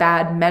just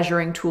bad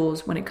measuring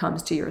tools when it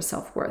comes to your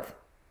self-worth.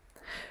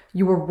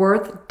 Your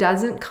worth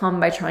doesn't come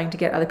by trying to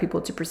get other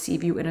people to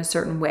perceive you in a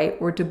certain way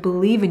or to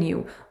believe in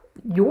you.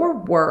 Your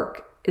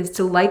work is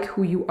to like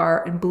who you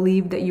are and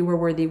believe that you are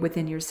worthy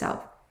within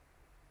yourself.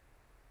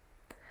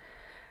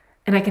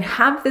 And I can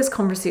have this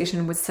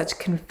conversation with such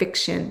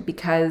conviction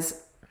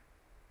because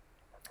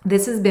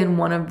this has been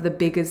one of the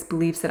biggest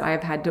beliefs that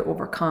I've had to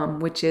overcome,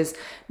 which is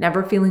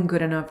never feeling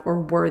good enough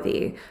or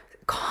worthy,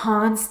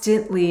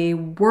 constantly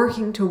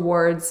working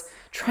towards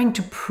trying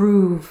to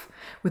prove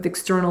with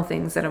external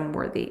things that I'm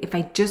worthy. If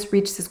I just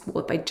reach this goal,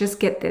 if I just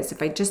get this,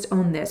 if I just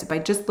own this, if I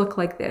just look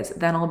like this,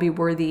 then I'll be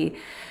worthy.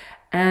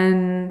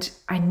 And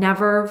I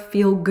never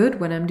feel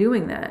good when I'm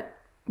doing that,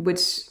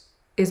 which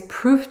is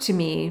proof to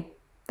me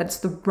that it's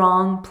the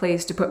wrong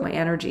place to put my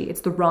energy.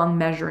 It's the wrong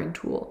measuring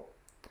tool.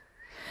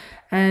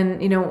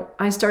 And,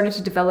 I started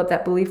to develop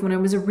that belief when I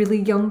was a really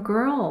young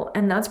girl.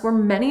 And that's where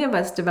many of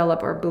us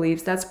develop our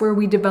beliefs. That's where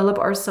we develop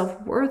our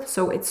self-worth.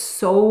 So it's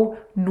so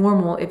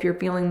normal if you're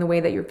feeling the way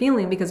that you're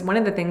feeling, because one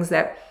of the things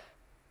that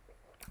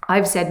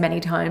I've said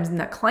many times and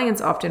that clients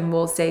often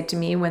will say to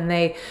me when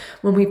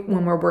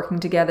we're working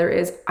together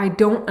is, I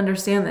don't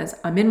understand this.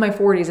 I'm in my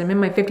 40s, I'm in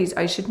my 50s,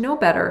 I should know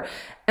better.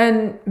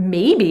 And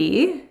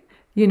maybe,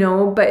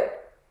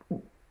 but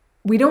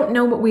we don't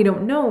know what we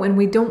don't know, and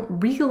we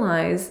don't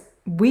realize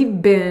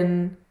we've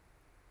been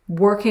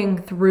working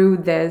through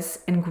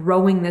this and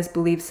growing this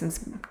belief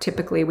since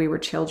typically we were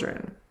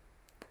children.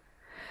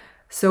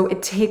 So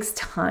it takes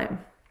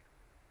time.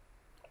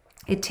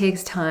 It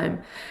takes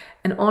time.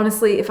 And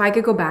honestly, if I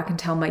could go back and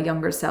tell my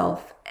younger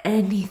self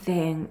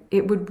anything,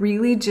 it would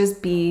really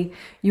just be,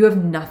 you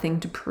have nothing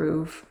to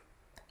prove.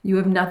 You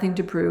have nothing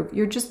to prove.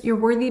 You're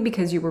worthy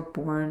because you were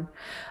born.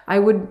 I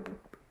would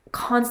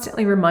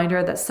constantly remind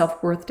her that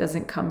self-worth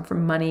doesn't come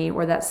from money,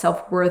 or that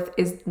self-worth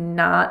is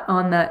not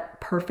on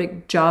that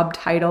perfect job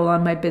title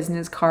on my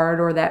business card,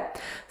 or that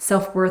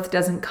self-worth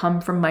doesn't come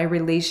from my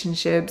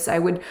relationships. I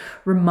would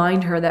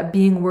remind her that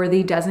being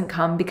worthy doesn't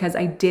come because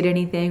I did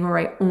anything, or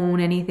I own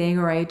anything,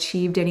 or I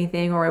achieved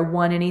anything, or I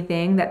won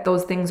anything, that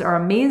those things are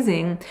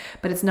amazing,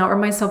 but it's not where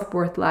my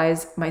self-worth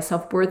lies. My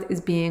self-worth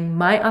is being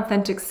my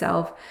authentic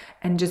self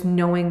and just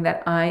knowing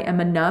that I am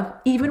enough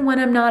even when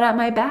I'm not at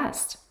my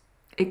best.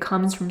 It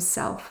comes from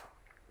self.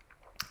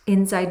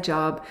 Inside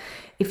job.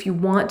 If you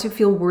want to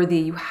feel worthy,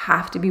 you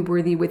have to be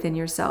worthy within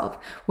yourself.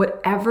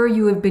 Whatever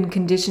you have been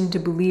conditioned to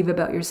believe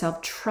about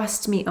yourself,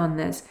 trust me on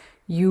this,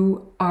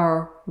 you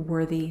are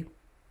worthy.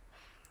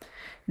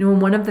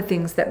 One of the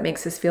things that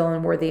makes us feel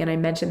unworthy, and I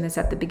mentioned this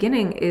at the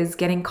beginning, is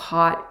getting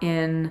caught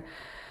in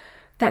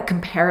that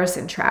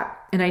comparison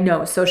trap. And I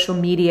know social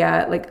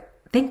media,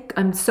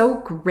 I'm so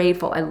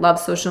grateful. I love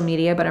social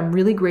media, but I'm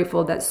really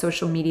grateful that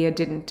social media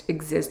didn't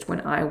exist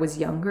when I was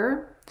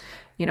younger.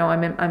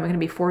 I'm going to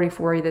be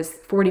 44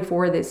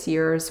 this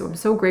year. So I'm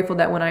so grateful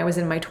that when I was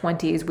in my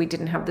 20s, we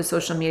didn't have the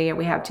social media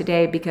we have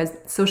today, because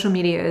social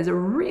media is a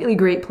really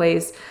great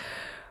place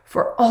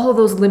for all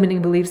those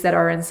limiting beliefs that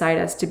are inside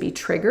us to be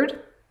triggered.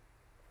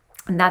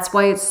 And that's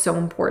why it's so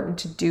important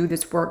to do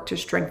this work to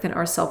strengthen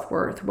our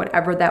self-worth,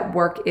 whatever that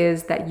work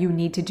is that you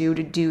need to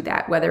do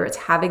that, whether it's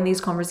having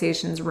these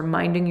conversations,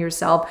 reminding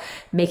yourself,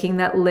 making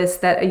that list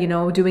that,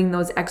 doing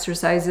those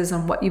exercises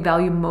on what you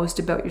value most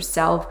about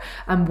yourself,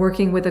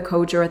 working with a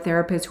coach or a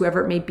therapist,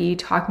 whoever it may be,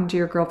 talking to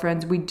your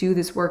girlfriends. We do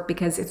this work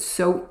because it's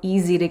so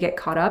easy to get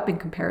caught up in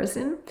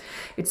comparison.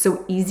 It's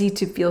so easy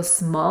to feel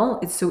small.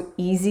 It's so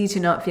easy to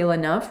not feel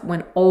enough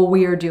when all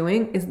we are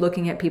doing is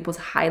looking at people's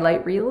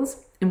highlight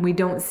reels, and we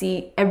don't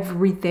see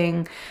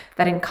everything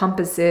that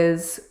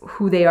encompasses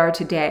who they are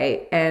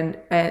today and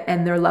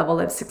their level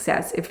of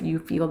success. If you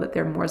feel that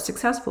they're more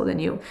successful than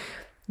you,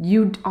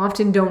 you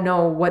often don't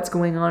know what's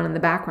going on in the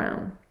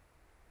background.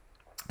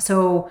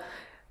 So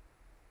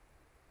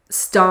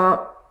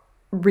stop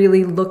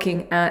really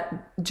looking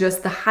at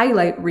just the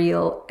highlight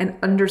reel and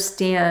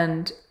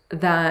understand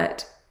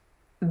that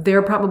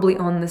they're probably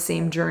on the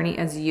same journey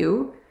as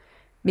you.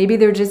 Maybe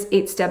they're just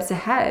 8 steps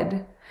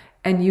ahead,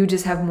 and you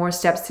just have more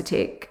steps to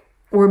take.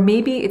 Or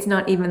maybe it's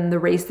not even the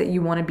race that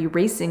you want to be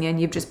racing in.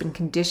 You've just been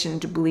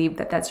conditioned to believe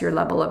that that's your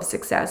level of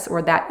success,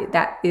 or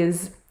that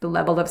is the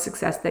level of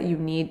success that you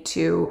need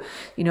to,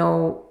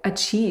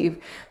 achieve.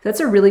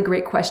 That's a really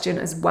great question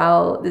as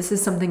well. This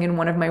is something in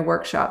one of my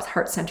workshops,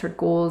 Heart-Centered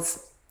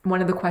Goals. One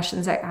of the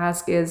questions I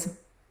ask is,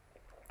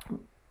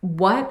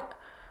 what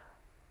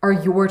are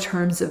your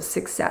terms of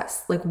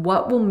success? Like,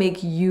 what will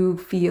make you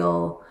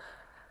feel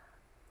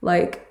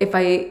like, if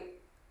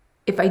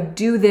I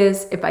do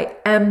this, if I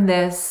am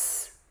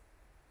this,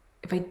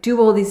 if I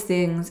do all these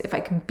things, if I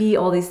can be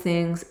all these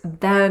things,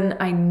 then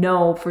I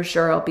know for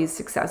sure I'll be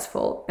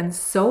successful. And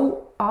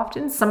so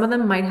often, some of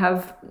them might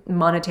have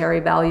monetary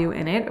value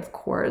in it, of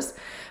course,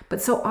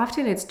 but so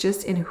often it's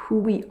just in who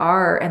we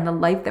are and the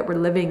life that we're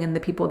living and the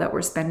people that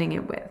we're spending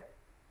it with.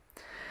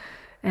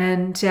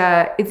 And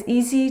it's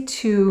easy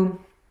to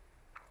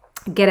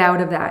get out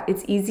of that.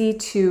 It's easy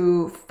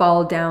to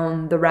fall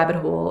down the rabbit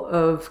hole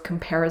of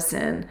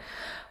comparison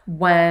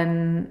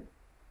when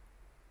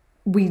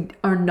we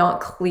are not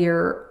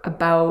clear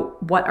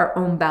about what our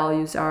own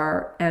values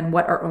are and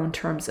what our own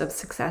terms of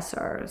success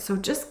are. So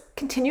just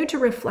continue to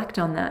reflect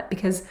on that,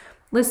 because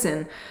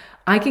listen,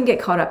 I can get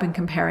caught up in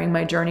comparing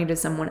my journey to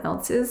someone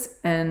else's.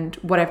 And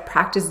what I've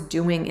practiced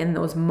doing in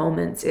those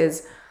moments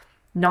is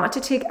not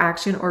to take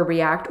action or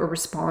react or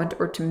respond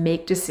or to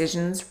make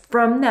decisions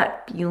from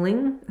that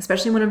feeling,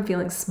 especially when I'm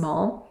feeling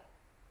small.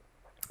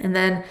 And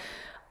then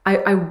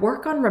I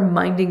work on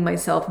reminding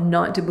myself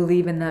not to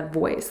believe in that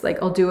voice. Like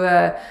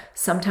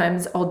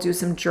sometimes I'll do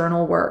some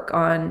journal work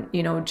on,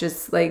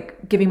 just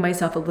like giving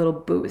myself a little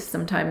boost.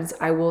 Sometimes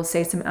I will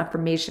say some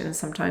affirmations.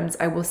 Sometimes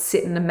I will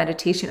sit in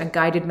a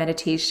guided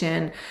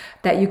meditation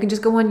that you can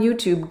just go on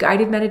YouTube,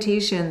 guided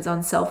meditations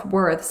on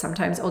self-worth.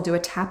 Sometimes I'll do a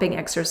tapping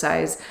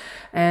exercise.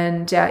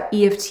 And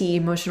EFT,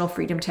 emotional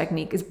freedom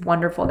technique, is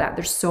wonderful. That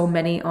there's so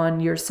many on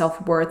your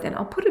self-worth, and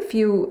I'll put a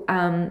few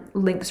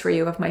links for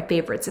you of my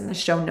favorites in the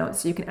show notes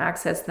so you can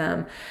access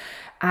them.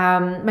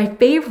 My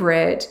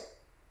favorite,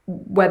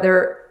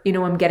 whether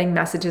I'm getting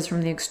messages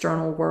from the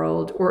external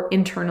world or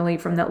internally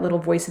from that little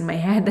voice in my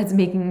head that's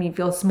making me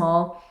feel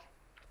small,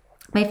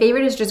 my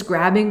favorite is just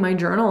grabbing my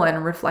journal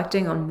and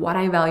reflecting on what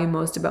I value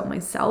most about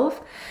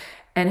myself,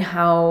 and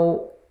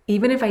how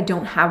even if I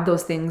don't have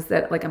those things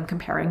that like I'm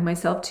comparing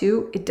myself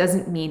to, it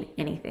doesn't mean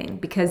anything,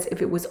 because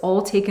if it was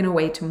all taken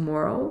away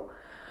tomorrow,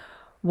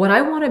 what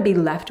I want to be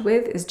left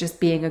with is just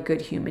being a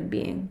good human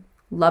being,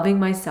 loving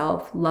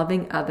myself,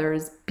 loving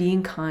others,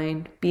 being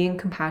kind, being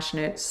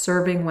compassionate,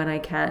 serving when I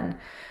can.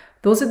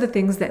 Those are the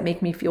things that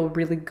make me feel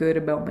really good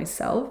about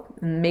myself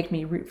and make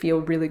me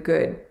feel really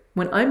good.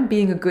 When I'm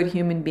being a good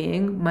human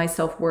being, my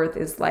self-worth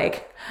is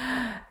like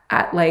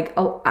at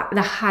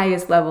the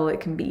highest level it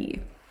can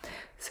be.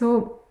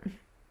 So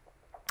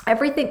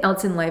everything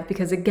else in life,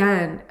 because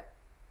again,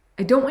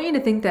 I don't want you to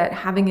think that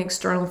having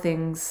external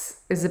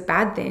things is a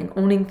bad thing.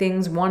 Owning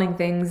things, wanting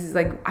things is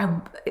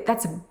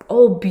that's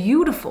all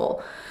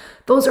beautiful.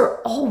 Those are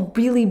all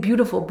really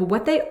beautiful. But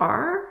what they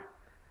are,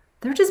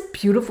 they're just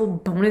beautiful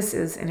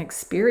bonuses and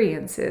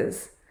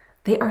experiences.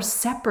 They are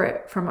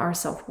separate from our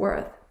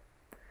self-worth.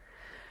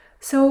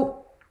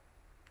 So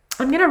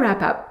I'm going to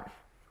wrap up.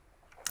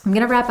 I'm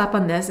going to wrap up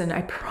on this, and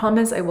I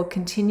promise I will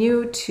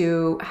continue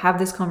to have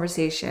this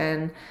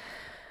conversation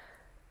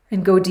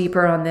and go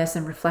deeper on this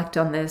and reflect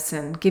on this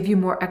and give you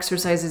more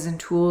exercises and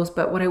tools.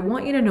 But what I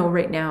want you to know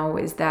right now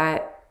is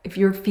that if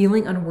you're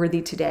feeling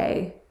unworthy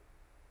today,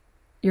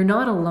 you're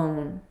not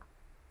alone.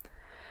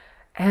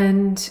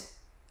 And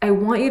I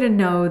want you to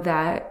know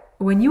that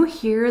when you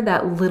hear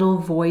that little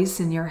voice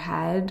in your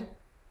head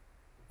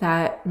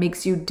that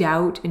makes you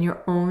doubt in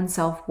your own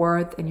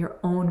self-worth and your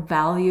own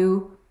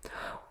value,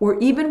 or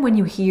even when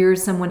you hear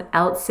someone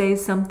else say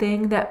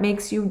something that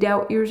makes you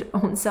doubt your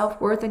own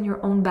self-worth and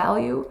your own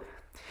value,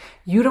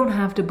 you don't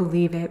have to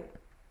believe it.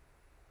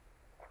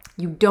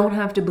 You don't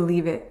have to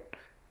believe it.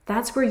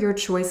 That's where your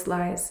choice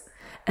lies.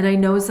 And I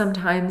know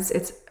sometimes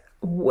it's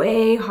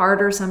way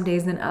harder some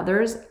days than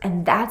others,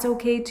 and that's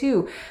okay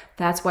too.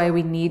 That's why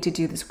we need to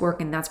do this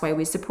work, and that's why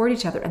we support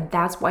each other, and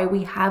that's why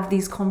we have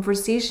these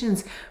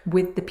conversations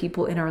with the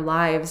people in our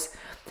lives.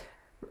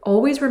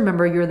 Always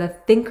remember, you're the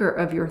thinker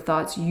of your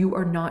thoughts. You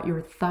are not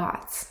your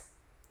thoughts.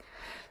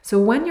 So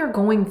when you're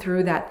going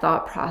through that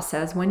thought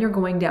process, when you're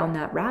going down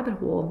that rabbit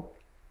hole,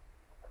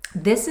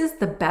 this is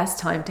the best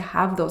time to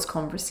have those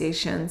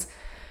conversations.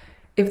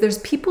 If there's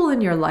people in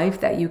your life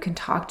that you can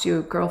talk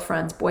to,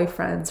 girlfriends,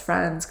 boyfriends,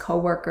 friends,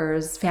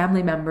 coworkers,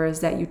 family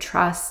members that you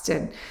trust,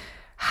 and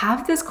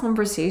have this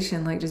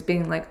conversation, like just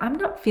being like, I'm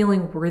not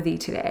feeling worthy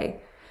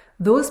today.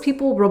 Those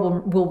people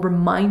will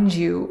remind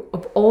you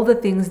of all the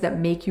things that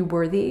make you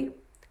worthy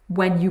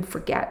when you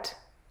forget.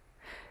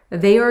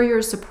 They are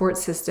your support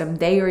system.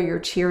 They are your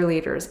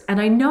cheerleaders.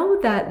 And I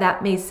know that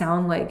that may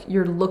sound like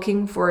you're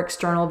looking for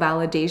external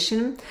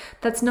validation.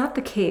 That's not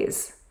the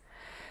case.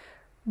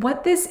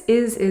 What this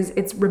is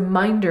it's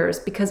reminders,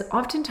 because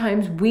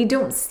oftentimes we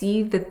don't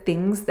see the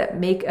things that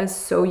make us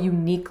so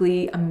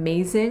uniquely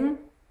amazing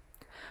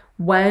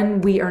when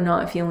we are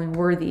not feeling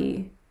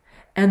worthy.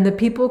 And the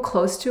people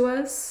close to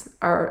us,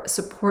 our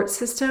support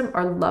system,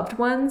 our loved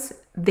ones,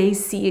 they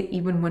see it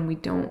even when we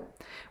don't,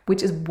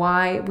 which is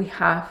why we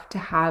have to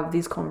have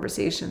these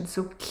conversations.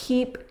 So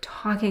keep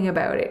talking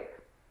about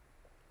it.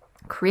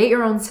 Create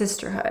your own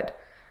sisterhood.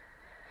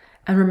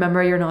 And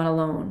remember, you're not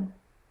alone.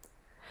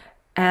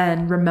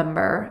 And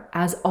remember,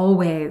 as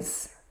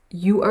always,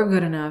 you are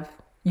good enough.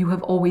 You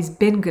have always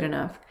been good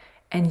enough,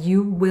 and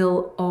you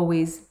will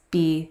always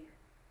be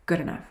good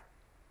enough.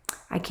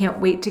 I can't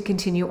wait to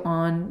continue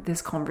on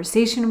this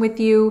conversation with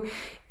you.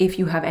 If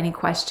you have any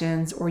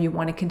questions or you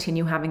want to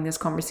continue having this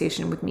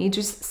conversation with me,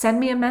 just send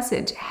me a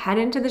message. Head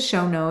into the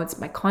show notes.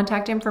 My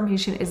contact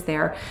information is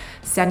there.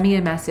 Send me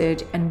a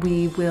message and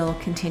we will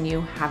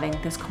continue having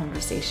this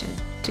conversation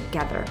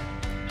together.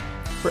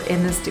 We're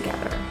in this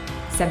together.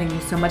 Sending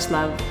you so much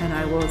love, and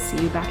I will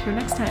see you back here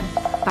next time.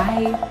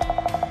 Bye.